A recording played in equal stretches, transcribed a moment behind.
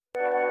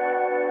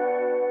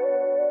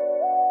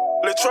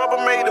Trouble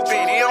made the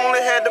beat, he only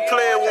had to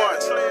play it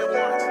once.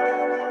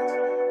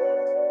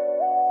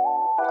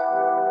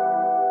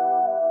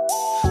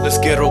 Let's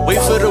get away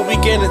for the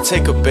weekend and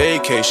take a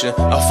vacation.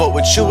 I fuck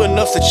with you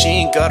enough that you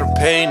ain't gotta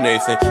pay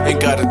Nathan. Ain't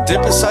gotta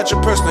dip inside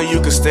your purse, no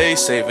you can stay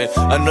saving.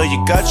 I know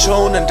you got your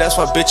own and that's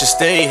why bitches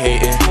stay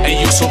hating. And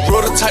you so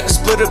real the type to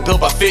split a bill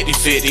by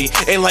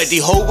 50-50. Ain't like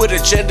the hoe with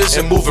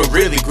agendas and moving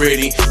really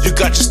gritty. You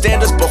got your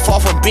standards but far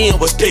from being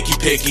what's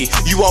picky.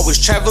 You always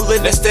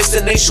traveling, that's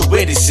destination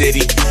with the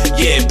city.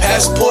 Yeah,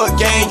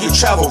 passport gang, you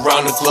travel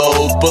around the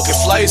globe. Booking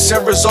flights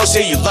and resorts,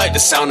 yeah you like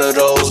the sound of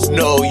those.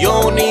 No, you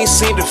don't even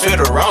seem to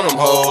fit around them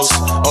hoes.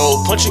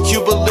 Oh, punching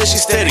Cuba list, she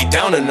steady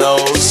down the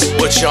nose.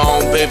 What you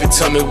on, baby?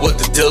 Tell me what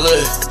the deal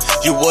is.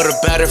 You would've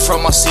batted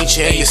from my seat,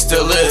 and you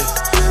still it.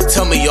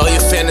 Tell me all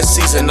your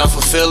fantasies and I'll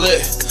fulfill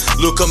it.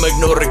 Luca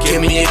Magnota,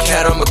 give me a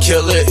cat, I'ma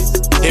kill it.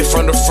 Hit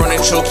from the front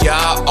and choke your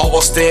eye, all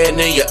while staring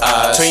in your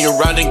eyes. Turn you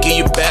around and give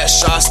you back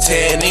shots,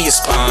 tearing in your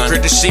spine.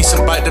 Grip the sheets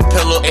and bite the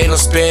pillow, ain't no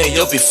spin,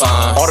 you'll be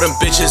fine. All them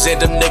bitches and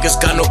them niggas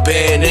got no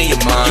band in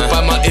your mind. You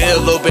bite my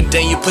earlobe and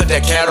then you put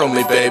that cat on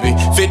me, baby.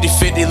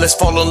 50-50, let's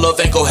fall in love,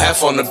 ain't go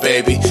half on the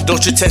baby.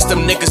 Don't you text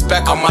them niggas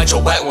back, I might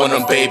your whack on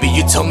them, baby.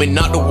 You tell me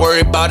not to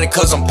worry about it,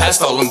 cause I'm past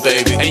all them,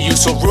 baby. And you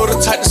so real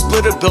the type to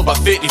split a bill by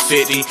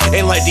 50-50.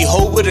 Ain't like the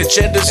hoe with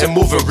agendas and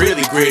moving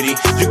really gritty.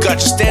 You got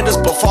your standards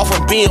but far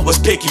from being what's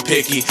picky.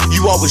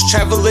 You always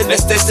traveling,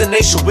 that's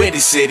destination with the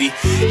city.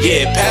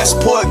 Yeah,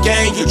 passport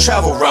gang, you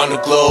travel around the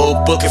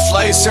globe. Booking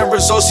flights and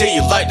resorts, yeah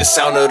you like the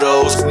sound of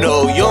those.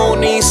 No, you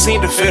don't even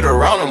seem to fit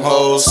around them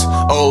hoes.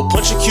 Oh,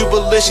 punching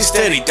Cuba list, she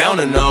steady down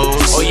the nose.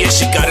 Oh yeah,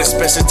 she got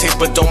expensive taste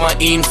but don't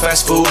mind eating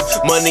fast food.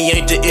 Money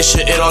ain't the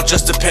issue, it all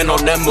just depend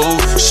on that mood.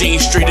 She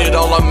ain't street it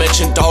all, I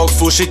mentioned dog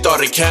food. She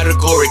thought it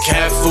category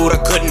cat food. I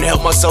couldn't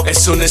help myself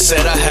as soon as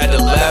said I had to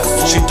laugh.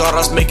 She thought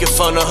I was making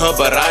fun of her,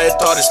 but I had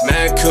thought it's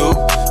mad cool.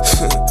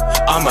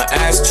 I'm an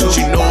ass too.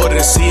 She know it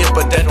and see it,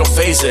 but that don't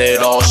faze her at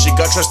all. She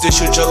got trust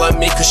issues just like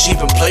me, cause she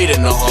been played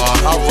in the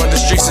heart. I run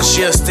the streets and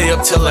she'll stay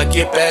up till I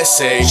get back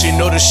safe. She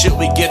know the shit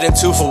we get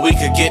into for we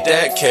could get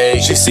that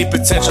cake. She see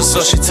potential,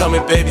 so she tell me,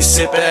 baby,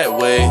 sit that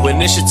way.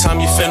 When it's your time,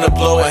 you finna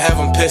blow and have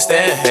them pissed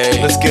and hey.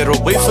 Let's get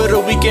away for the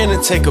weekend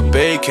and take a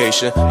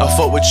vacation. I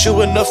fuck with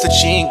you enough that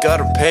you ain't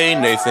gotta pay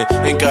Nathan.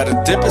 Ain't gotta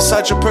dip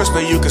inside your purse, no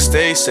you can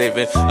stay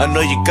saving. I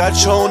know you got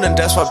your own and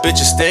that's why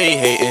bitches stay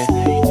hating.